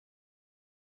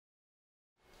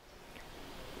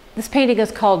This painting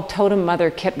is called Totem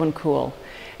Mother Kitwin,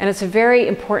 and it's a very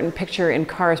important picture in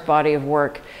Carr's body of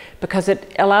work because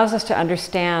it allows us to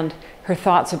understand her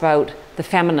thoughts about the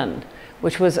feminine,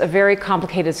 which was a very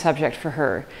complicated subject for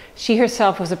her. She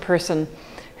herself was a person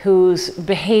whose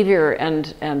behavior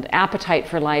and appetite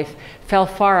for life fell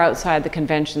far outside the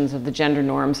conventions of the gender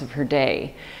norms of her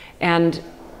day. And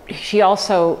she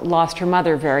also lost her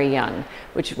mother very young,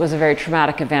 which was a very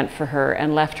traumatic event for her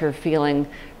and left her feeling,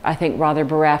 I think, rather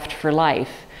bereft for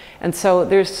life. And so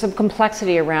there's some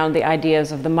complexity around the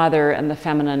ideas of the mother and the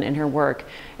feminine in her work.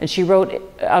 And she wrote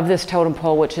of this totem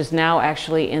pole, which is now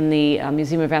actually in the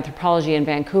Museum of Anthropology in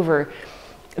Vancouver,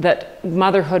 that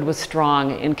motherhood was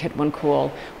strong in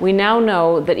Kitwin. We now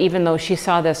know that even though she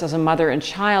saw this as a mother and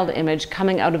child image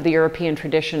coming out of the European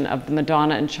tradition of the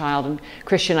Madonna and child and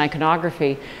Christian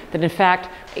iconography, that in fact,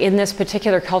 in this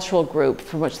particular cultural group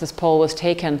from which this pole was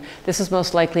taken, this is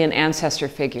most likely an ancestor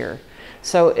figure.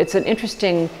 So it's an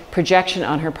interesting projection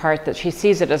on her part that she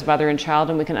sees it as mother and child,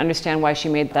 and we can understand why she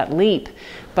made that leap.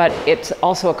 But it's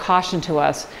also a caution to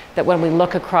us that when we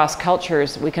look across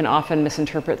cultures, we can often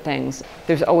misinterpret things.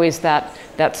 There's always that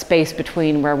space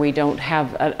between where we don't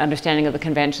have an understanding of the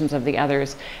conventions of the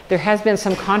others. There has been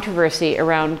some controversy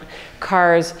around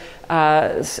Carr's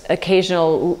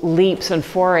occasional leaps and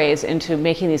forays into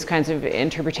making these kinds of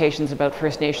interpretations about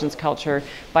First Nations culture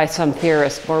by some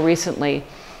theorists more recently.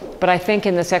 But I think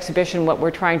in this exhibition, what we're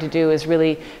trying to do is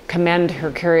really commend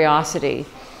her curiosity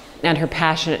and her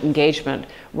passionate engagement,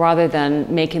 rather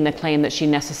than making the claim that she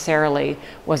necessarily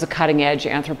was a cutting-edge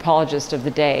anthropologist of the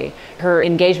day. Her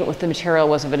engagement with the material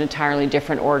was of an entirely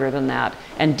different order than that,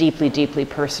 and deeply, deeply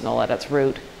personal at its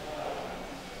root.